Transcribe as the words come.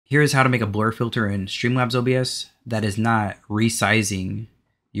Here's how to make a blur filter in Streamlabs OBS that is not resizing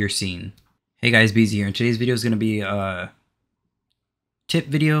your scene. Hey guys, BZ here, and today's video is going to be a trick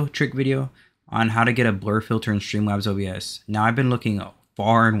video on how to get a blur filter in Streamlabs OBS. Now I've been looking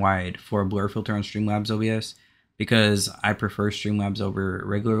far and wide for a blur filter on Streamlabs OBS because I prefer Streamlabs over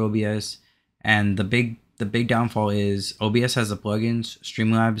regular OBS, and the big downfall is OBS has the plugins,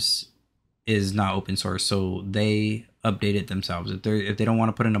 Streamlabs is not open source, so they update it themselves. If they don't want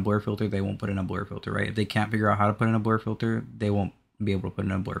to put in a blur filter, they won't put in a blur filter, right? If they can't figure out how to put in a blur filter, they won't be able to put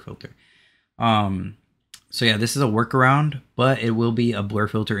in a blur filter. So yeah, this is a workaround, but it will be a blur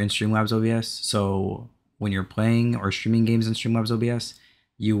filter in Streamlabs OBS. So when you're playing or streaming games in Streamlabs OBS,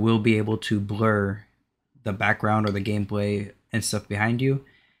 you will be able to blur the background or the gameplay and stuff behind you,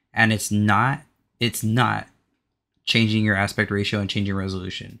 and it's not changing your aspect ratio and changing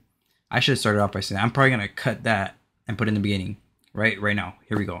resolution. I should have started off by saying I'm probably gonna cut that and put it in the beginning, right now.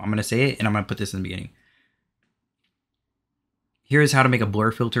 Here we go. I'm gonna say it and I'm gonna put this in the beginning. Here's how to make a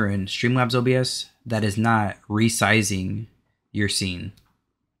blur filter in Streamlabs OBS that is not resizing your scene.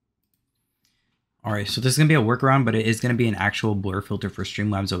 All right, so this is gonna be a workaround, but it is gonna be an actual blur filter for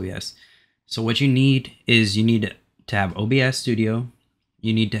Streamlabs OBS. So what you need is you need to have OBS Studio.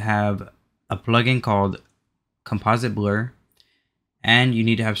 You need to have a plugin called Composite Blur, and you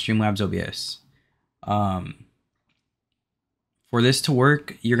need to have Streamlabs OBS. For this to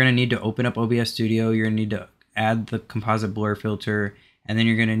work, you're going to need to open up OBS Studio. You're going to need to add the composite blur filter, and then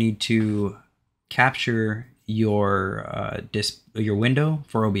you're going to need to capture your window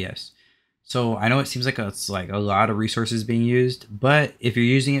for OBS. So I know it seems like it's like a lot of resources being used, but if you're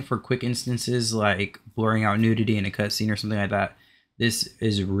using it for quick instances like blurring out nudity in a cutscene or something like that, this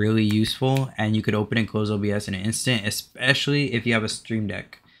is really useful, and you could open and close OBS in an instant, especially if you have a Streamdeck.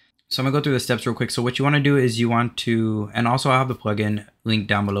 So I'm gonna go through the steps real quick. So what you want to do is you want to, and also I'll have the plugin linked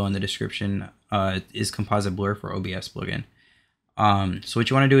down below in the description, is Composite Blur for OBS plugin. So what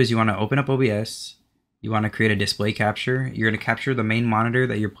you want to do is you want to open up OBS, you want to create a display capture. You're gonna capture the main monitor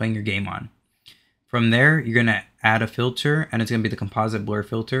that you're playing your game on. From there, you're gonna add a filter, and it's gonna be the Composite Blur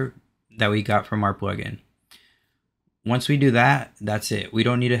filter that we got from our plugin. Once we do that, that's it. We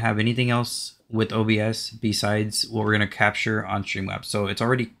don't need to have anything else with OBS besides what we're going to capture on Streamlabs. So it's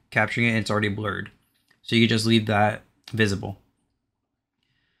already capturing it and it's already blurred. So you can just leave that visible.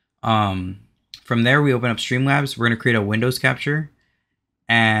 From there, we open up Streamlabs. We're going to create a Windows capture.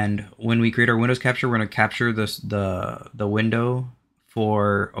 And when we create our Windows capture, we're going to capture the window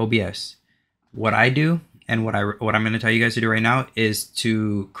for OBS. What I do and what I'm going to tell you guys to do right now is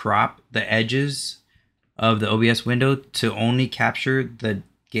to crop the edges of the OBS window to only capture the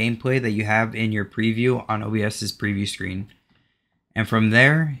gameplay that you have in your preview on OBS's preview screen. And from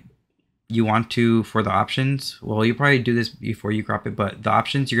there, you want to, for the options, well, you probably do this before you crop it, but the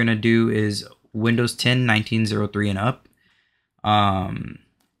options you're going to do is Windows 10 1903 and up.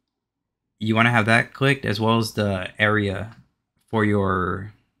 You want to have that clicked, as well as the area for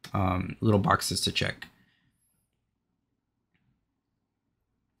your little boxes to check.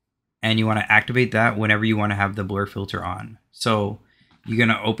 And you want to activate that whenever you want to have the blur filter on. So you're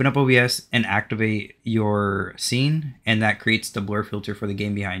going to open up OBS and activate your scene, and that creates the blur filter for the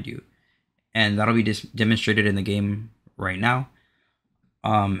game behind you. And that'll be demonstrated in the game right now.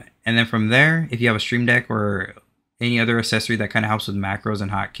 And then from there, if you have a Streamdeck or any other accessory that kind of helps with macros and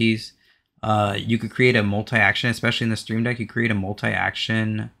hotkeys, you could create a multi-action, especially in the Streamdeck, you create a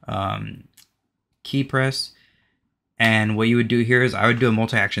multi-action key press. And what you would do here is I would do a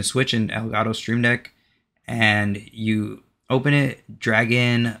multi-action switch in Elgato Streamdeck, and you open it, drag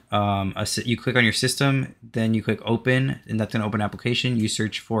in, you click on your system, then you click open, and that's an open application. You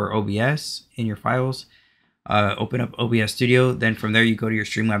search for OBS in your files, open up OBS Studio. Then from there, you go to your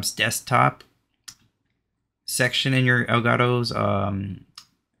Streamlabs desktop section in your Elgato's,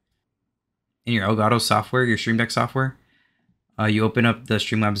 software, your Streamdeck software. You open up the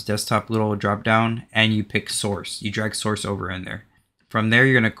Streamlabs desktop little drop down, and you pick source. You drag source over in there. From there,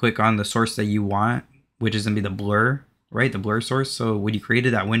 you're going to click on the source that you want, which is going to be the blur, right? The blur source. So when you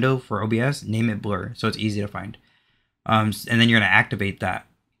created that window for OBS, name it blur, so it's easy to find. And then you're going to activate that.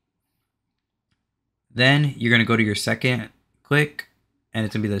 Then you're going to go to your second click, and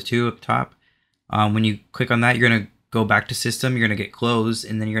it's going to be the two up top. When you click on that, you're going to go back to system. You're going to get close,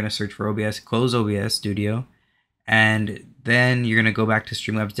 and then you're going to search for OBS, close OBS Studio. And then you're going to go back to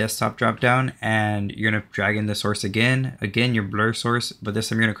Streamlabs desktop dropdown, and you're going to drag in the source again your blur source, but this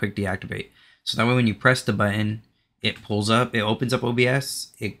time you're going to click deactivate. So that way when you press the button, it pulls up, it opens up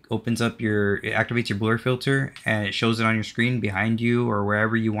OBS, it activates your blur filter, and it shows it on your screen behind you or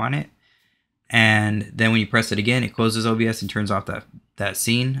wherever you want it. And then when you press it again, it closes OBS and turns off that that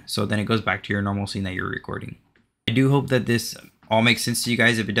scene. So then it goes back to your normal scene that you're recording. I do hope that this all makes sense to you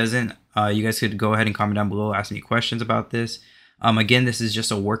guys. If it doesn't, you guys could go ahead and comment down below, ask me questions about this. Again, this is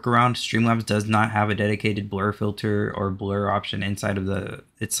just a workaround. Streamlabs does not have a dedicated blur filter or blur option inside of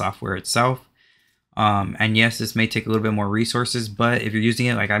its software itself. And yes, this may take a little bit more resources, but if you're using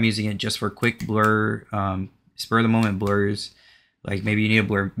it like I'm using it just for quick blur, spur of the moment blurs, like maybe you need to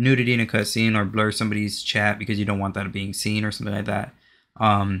blur nudity in a cutscene or blur somebody's chat because you don't want that being seen or something like that.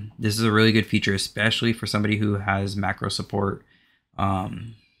 This is a really good feature, especially for somebody who has macro support,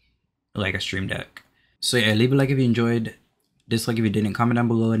 like a Streamdeck. So yeah, leave a like if you enjoyed, dislike if you didn't, comment down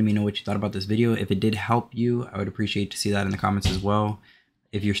below, letting me know what you thought about this video. If it did help you, I would appreciate to see that in the comments as well.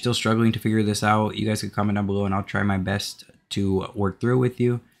 If you're still struggling to figure this out, you guys can comment down below and I'll try my best to work through with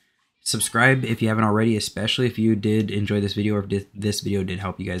you. Subscribe if you haven't already, especially if you did enjoy this video or if this video did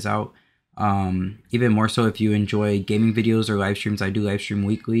help you guys out. Even more so if you enjoy gaming videos or live streams. I do live stream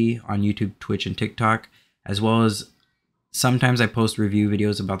weekly on YouTube, Twitch, and TikTok, as well as sometimes I post review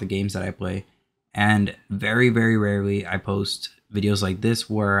videos about the games that I play. And very, very rarely I post videos like this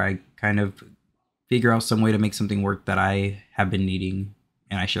where I kind of figure out some way to make something work that I have been needing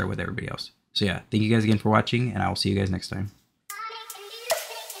and I share with everybody else. So yeah, thank you guys again for watching, and I will see you guys next time.